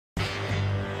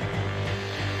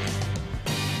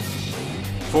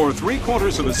For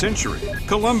 3/4 of a century,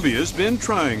 Columbia's been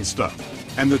trying stuff.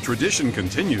 And the tradition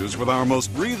continues with our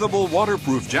most breathable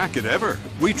waterproof jacket ever.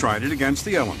 We tried it against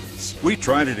the elements. We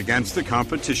tried it against the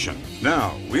competition.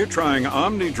 Now, we're trying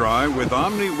Omni-Dry with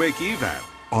Omni-Wake Evap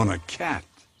on a cat.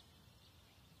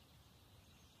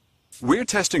 We're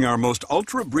testing our most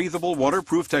ultra-breathable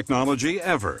waterproof technology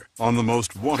ever on the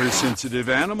most water-sensitive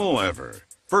animal ever.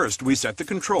 First, we set the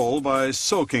control by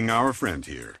soaking our friend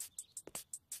here.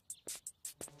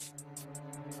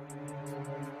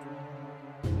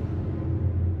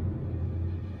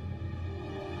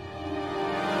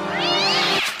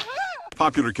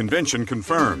 Popular convention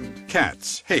confirmed.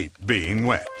 Cats hate being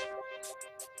wet.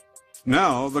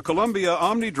 Now, the Columbia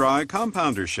Omni-Dry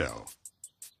Compounder Shell.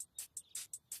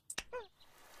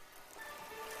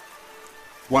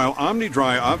 While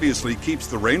Omni-Dry obviously keeps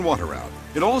the rainwater out,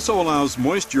 it also allows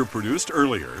moisture produced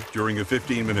earlier during a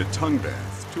 15-minute tongue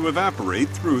bath to evaporate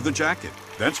through the jacket.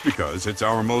 That's because it's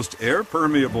our most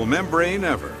air-permeable membrane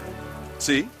ever.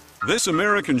 See? This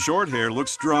American Shorthair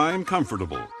looks dry and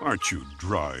comfortable. Aren't you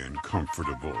dry and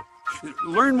comfortable?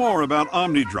 Learn more about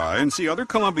Omni-Dry and see other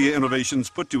Columbia innovations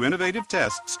put to innovative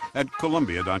tests at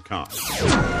Columbia.com.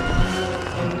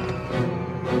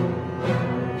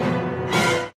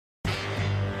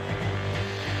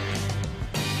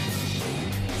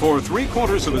 For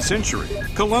 3/4 of a century,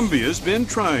 Columbia's been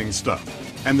trying stuff.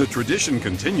 And the tradition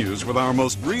continues with our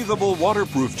most breathable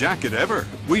waterproof jacket ever.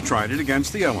 We tried it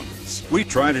against the elements. We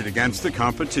tried it against the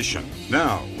competition.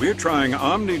 Now, we're trying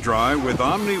Omni-Dry with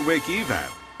Omni-Wake Evap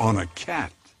on a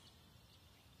cat.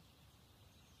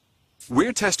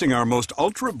 We're testing our most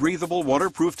ultra-breathable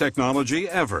waterproof technology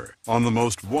ever on the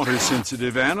most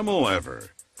water-sensitive animal ever.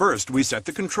 First, we set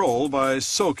the control by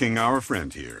soaking our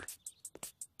friend here.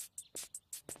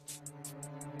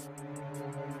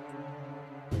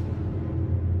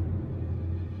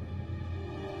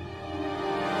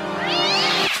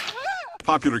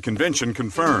 Popular convention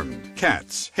confirmed.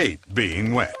 Cats hate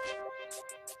being wet.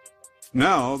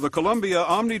 Now, the Columbia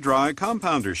Omni-Dry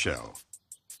Compounder Shell.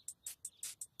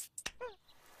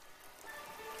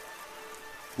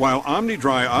 While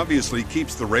Omni-Dry obviously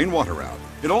keeps the rainwater out,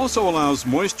 it also allows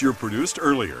moisture produced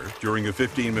earlier during a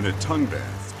 15-minute tongue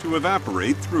bath to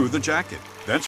evaporate through the jacket.